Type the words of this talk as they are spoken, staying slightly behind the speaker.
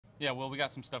Yeah, well, we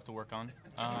got some stuff to work on.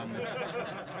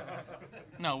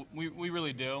 No, we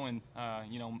really do, and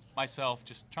myself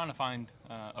just trying to find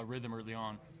a rhythm early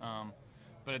on.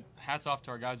 But hats off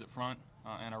to our guys at front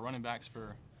and our running backs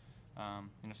for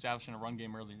establishing a run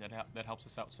game early. That helps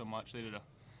us out so much. They did a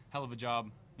hell of a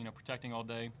job, protecting all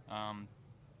day.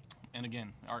 And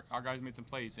again, our guys made some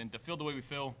plays, and to feel the way we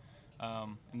feel,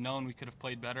 and knowing we could have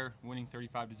played better, winning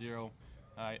 35-0.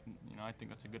 I think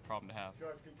that's a good problem to have.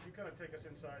 Josh, can you kind of take us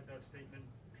inside that statement,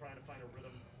 trying to find a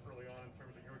rhythm early on in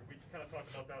terms of we kind of talked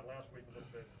about that last week a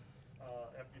little bit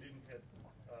after you didn't hit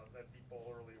that deep ball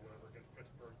early or whatever against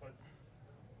Pittsburgh. But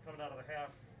coming out of the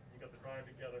half, you got the drive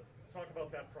together. Talk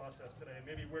about that process today and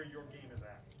maybe where your game is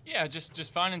at. Yeah, just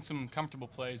finding some comfortable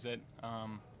plays that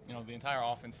the entire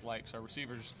offense likes. Our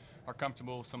receivers are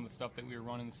comfortable with some of the stuff that we were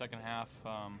running in the second half.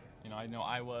 I know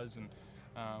I was, and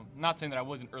not saying that I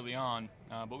wasn't early on,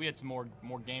 but we had some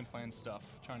more game plan stuff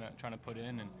trying to put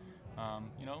in, and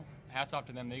hats off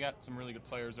to them. They got some really good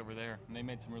players over there, and they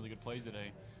made some really good plays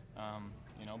today.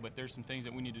 But there's some things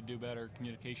that we need to do better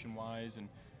communication wise, and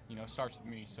it starts with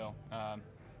me. So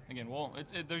again,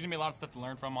 there's gonna be a lot of stuff to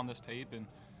learn from on this tape, and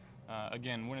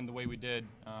again, winning the way we did,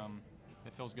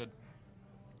 it feels good.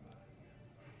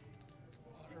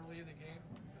 Early in the game,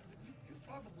 you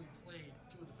probably played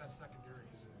two of the best secondaries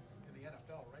in the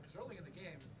NFL, right? Because early in the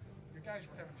game, your guys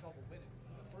were having trouble winning,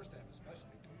 the first half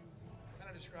especially. Can you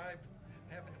kind of describe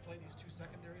having to play these two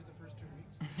secondaries the first 2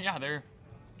 weeks? Yeah,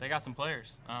 they got some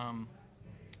players.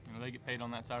 They get paid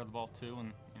on that side of the ball too,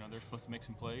 and they're supposed to make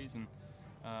some plays, and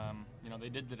they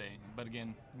did today. But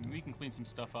again, we can clean some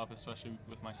stuff up, especially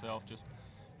with myself, just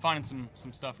finding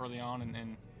some stuff early on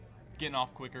and getting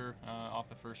off quicker, off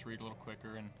the first read a little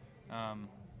quicker, and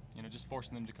just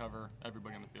forcing them to cover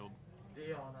everybody on the field.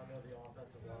 Dion, I know the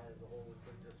offensive line as a whole was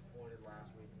pretty disappointed last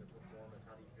week in the performance.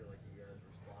 How do you feel like you guys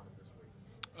responded this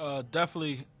week?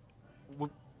 Definitely,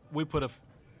 we put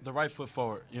the right foot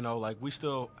forward. We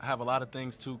still have a lot of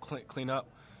things to clean up.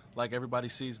 Like everybody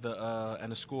sees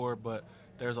and the score, but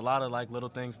there's a lot of little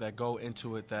things that go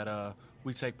into it that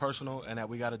we take personal and that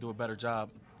we got to do a better job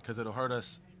because it'll hurt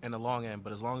us in the long end.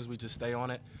 But as long as we just stay on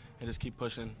it and just keep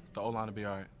pushing, the O-line will be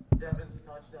all right. Devin's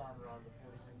touchdown run, the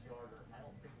 46-yarder, I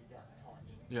don't think he got touched.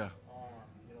 Yeah.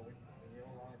 When the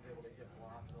O-line's able to get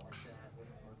blocks like that,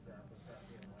 what's that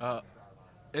feeling like on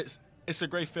the sideline? It's a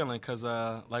great feeling because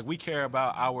we care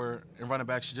about our running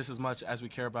backs just as much as we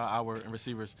care about our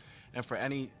receivers. And for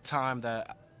any time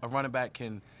that a running back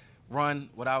can run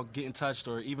without getting touched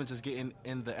or even just getting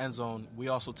in the end zone, we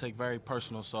also take very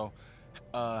personal. So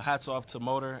hats off to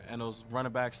Motor and those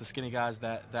running backs, the skinny guys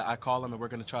that I call them, and we're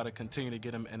going to try to continue to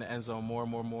get them in the end zone more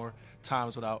and more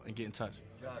times without getting touched.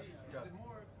 Josh. Is it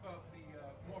more of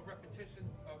the more repetition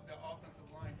of the offensive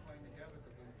line playing together?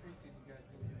 Because in the preseason, you guys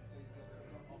really didn't play together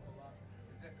an awful lot.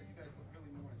 Is that because you guys look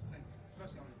really more in sync,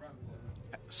 especially on the run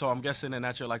play? So I'm guessing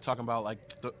that you're talking about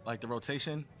the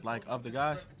rotation of the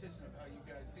guys. Repetition of how you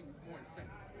guys seem more in sync.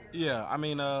 Yeah, I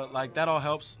mean, that all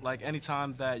helps.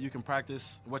 Anytime that you can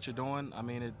practice what you're doing, I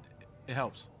mean, it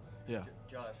helps. Yeah.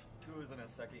 Josh, Tua's in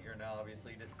his second year now.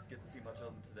 Obviously, you didn't get to see much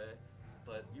of him today,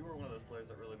 but you were one of those players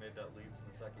that really made that leap from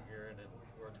the second year and then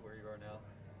to where you are now.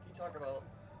 Can you talk about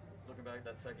looking back at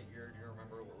that second year? Do you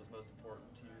remember what was most important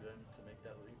to you then to make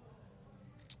that leap?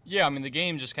 Yeah, I mean, the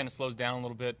game just kind of slows down a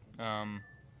little bit.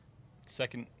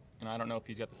 Second, I don't know if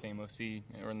he's got the same OC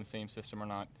or in the same system or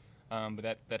not.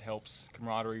 But that helps.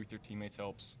 Camaraderie with your teammates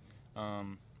helps.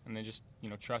 And then just,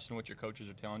 trusting what your coaches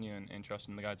are telling you and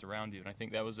trusting the guys around you. And I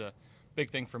think that was a big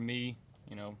thing for me,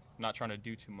 not trying to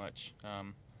do too much.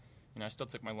 I still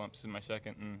took my lumps in my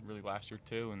second and really last year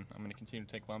too, and I'm going to continue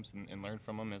to take lumps and learn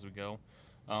from them as we go.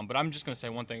 But I'm just going to say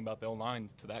one thing about the O-line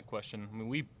to that question. I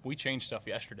mean, we changed stuff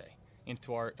yesterday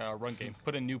into our run game,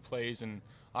 put in new plays, and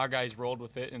our guys rolled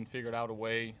with it and figured out a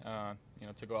way,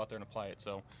 to go out there and apply it.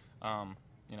 So,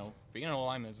 being an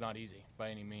O-lineman is not easy by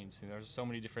any means. There's so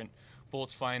many different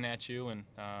bullets flying at you, and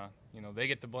they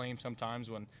get the blame sometimes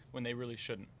when they really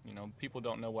shouldn't. People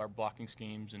don't know our blocking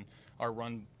schemes and our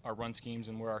run schemes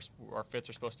and where our fits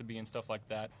are supposed to be and stuff like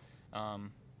that.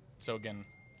 So again,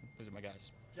 those are my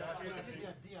guys. Josh,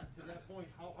 Dion, to that point,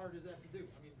 how hard is that to do?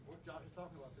 I mean, what Josh is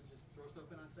talking about, to just throw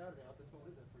stuff in on Saturday. How difficult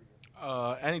is that for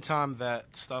you? Anytime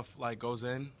that stuff goes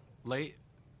in late,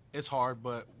 it's hard,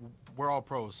 but we're all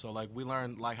pros, so we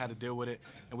learn how to deal with it,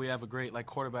 and we have a great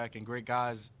quarterback and great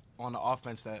guys on the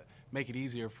offense that make it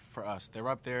easier for us. They're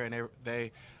up there, and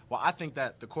I think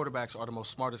that the quarterbacks are the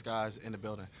most smartest guys in the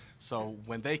building. So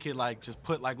when they could just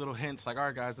put little hints, all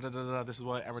right, guys, this is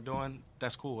what we're doing,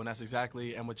 that's cool, and that's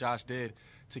exactly what Josh did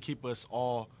to keep us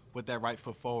all with that right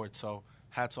foot forward. So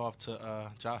hats off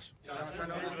to Josh. I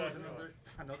know this was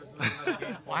another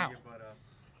game for Wow. you, but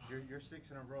you're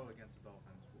 6 in a row against the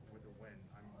Dolphins with a win.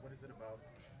 I mean, what is it about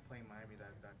playing Miami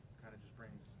that kind of just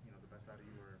brings the best out of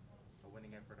you, or a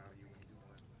winning effort out of you when you do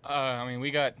win? I mean,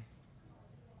 we got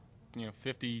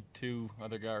 52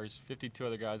 other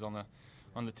guys on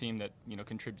the team that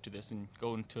contribute to this and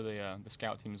go into the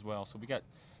scout team as well. So we got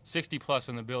 60 plus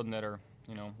in the building that are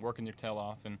working their tail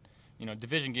off, and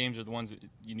division games are the ones that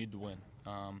you need to win.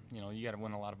 You got to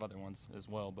win a lot of other ones as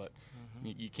well, but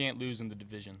you can't lose in the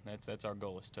division. That's our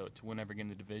goal, is to win every game in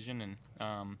the division. And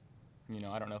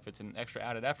I don't know if it's an extra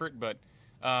added effort, but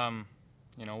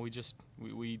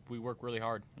we work really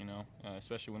hard.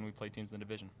 Especially when we play teams in the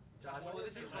division. Josh, what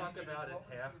did you talk about at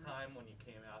halftime when you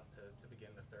came out to begin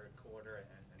the third quarter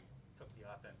and took the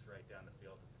offense right down the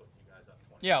field to put you guys up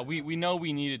 20? Yeah, we know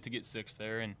we needed to get 6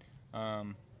 there, and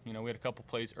we had a couple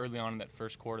plays early on in that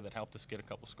first quarter that helped us get a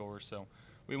couple scores. So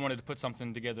we wanted to put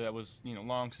something together that was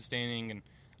long, sustaining,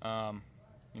 and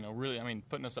really,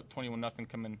 putting us up 21-0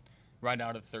 coming right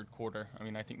out of the third quarter.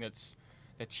 I think that's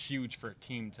huge for a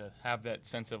team to have that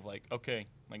sense of okay,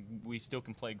 we still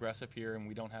can play aggressive here, and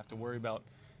we don't have to worry about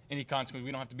any consequence.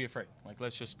 We don't have to be afraid.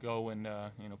 Let's just go and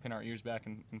pin our ears back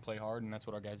and play hard, and that's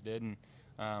what our guys did. And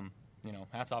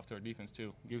hats off to our defense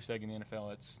too. Goose egg in the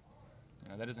NFL.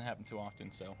 That doesn't happen too often.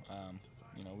 So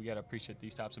we got to appreciate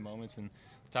these types of moments and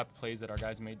the type of plays that our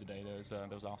guys made today.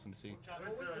 That was awesome to see. John,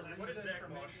 what did Zach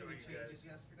Moss show you guys?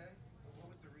 Yesterday? What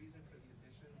was the reason for the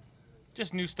additions?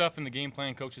 Just new stuff in the game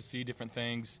plan. Coaches see different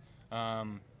things.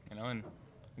 And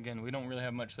again, we don't really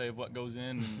have much say of what goes in.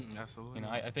 And, Absolutely.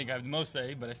 I think I have the most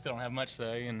say, but I still don't have much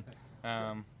say. And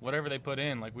whatever they put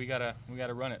in, we gotta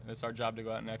run it. It's our job to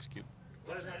go out and execute.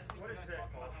 What did Zach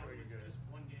Moss show you guys? Just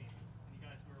one game, and you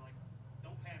guys were like,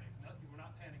 "Don't panic. We're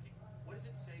not panicking." What does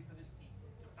it say for this team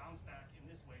to bounce back in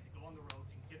this way, to go on the road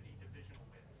and get a divisional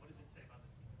win? What does it say about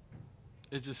this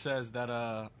team? It just says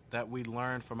that we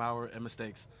learn from our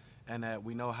mistakes, and that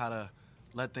we know how to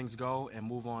let things go and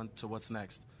move on to what's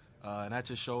next. And that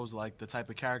just shows the type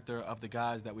of character of the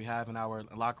guys that we have in our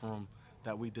locker room,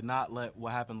 that we did not let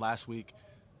what happened last week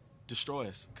destroy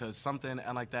us, because something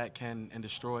like that can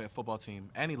destroy a football team.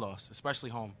 Any loss, especially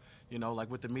home.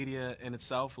 With the media in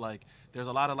itself, there's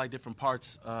a lot of different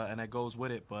parts and that goes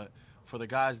with it. But for the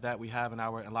guys that we have in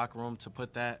our locker room to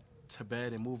put that to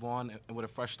bed and move on and with a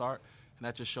fresh start, and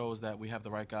that just shows that we have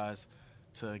the right guys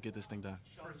to get this thing done.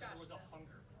 Sean, there was a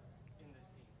hunger in this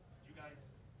team. Did you guys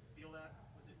feel that?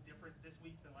 Was it different this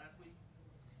week than last week?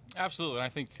 Absolutely. I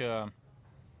think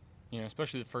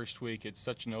especially the first week, it's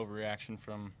such an overreaction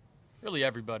from really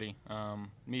everybody,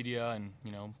 media, and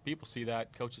people see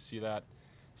that, coaches see that.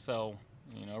 So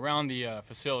around the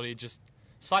facility, just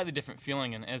slightly different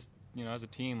feeling. And as a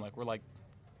team, we're let's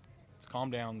calm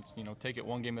down, take it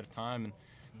one game at a time. And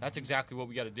that's exactly what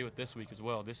we got to do with this week as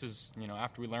well. This is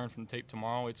after we learn from the tape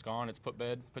tomorrow, it's gone, it's put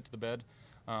to the bed.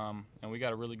 And we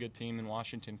got a really good team in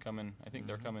Washington coming. I think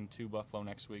they're coming to Buffalo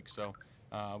next week. So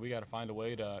we got to find a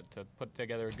way to put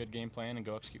together a good game plan and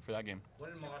go execute for that game.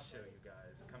 What did Moss show you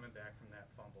guys coming back from that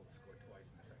fumble to score twice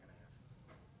in the second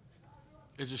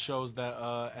half? It just shows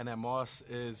that Moss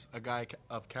is a guy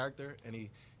of character, and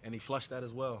he flushed that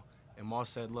as well. And Moss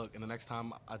said, "Look, and the next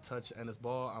time I touch Ennis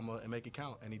ball, I'm gonna make it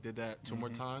count." And he did that 2 more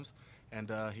times, and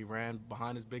he ran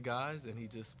behind his big guys, and he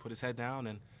just put his head down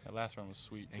and That last run was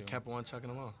sweet too. and kept on chucking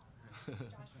them off.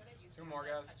 2 more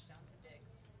guys.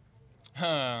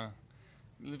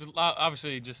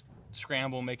 Obviously, just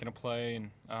scramble, making a play,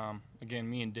 and again,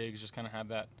 me and Diggs just kind of have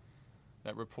that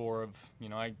rapport of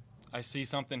I see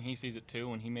something, he sees it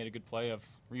too, and he made a good play of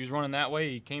he was running that way,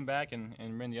 he came back and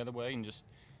ran the other way, and just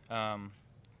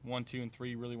 1, 2, and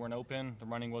 3 really weren't open. The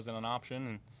running wasn't an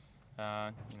option,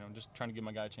 and just trying to give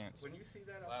my guy a chance. When you see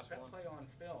that play on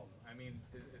film,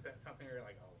 is that something where you're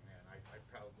like, oh man, I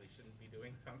probably shouldn't be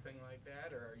doing something like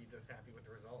that, or are you just happy with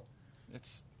the result?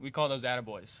 We call those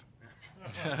attaboys.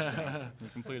 You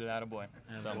completed attaboy.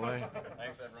 Attaboy.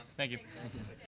 Thanks, everyone. Thank you.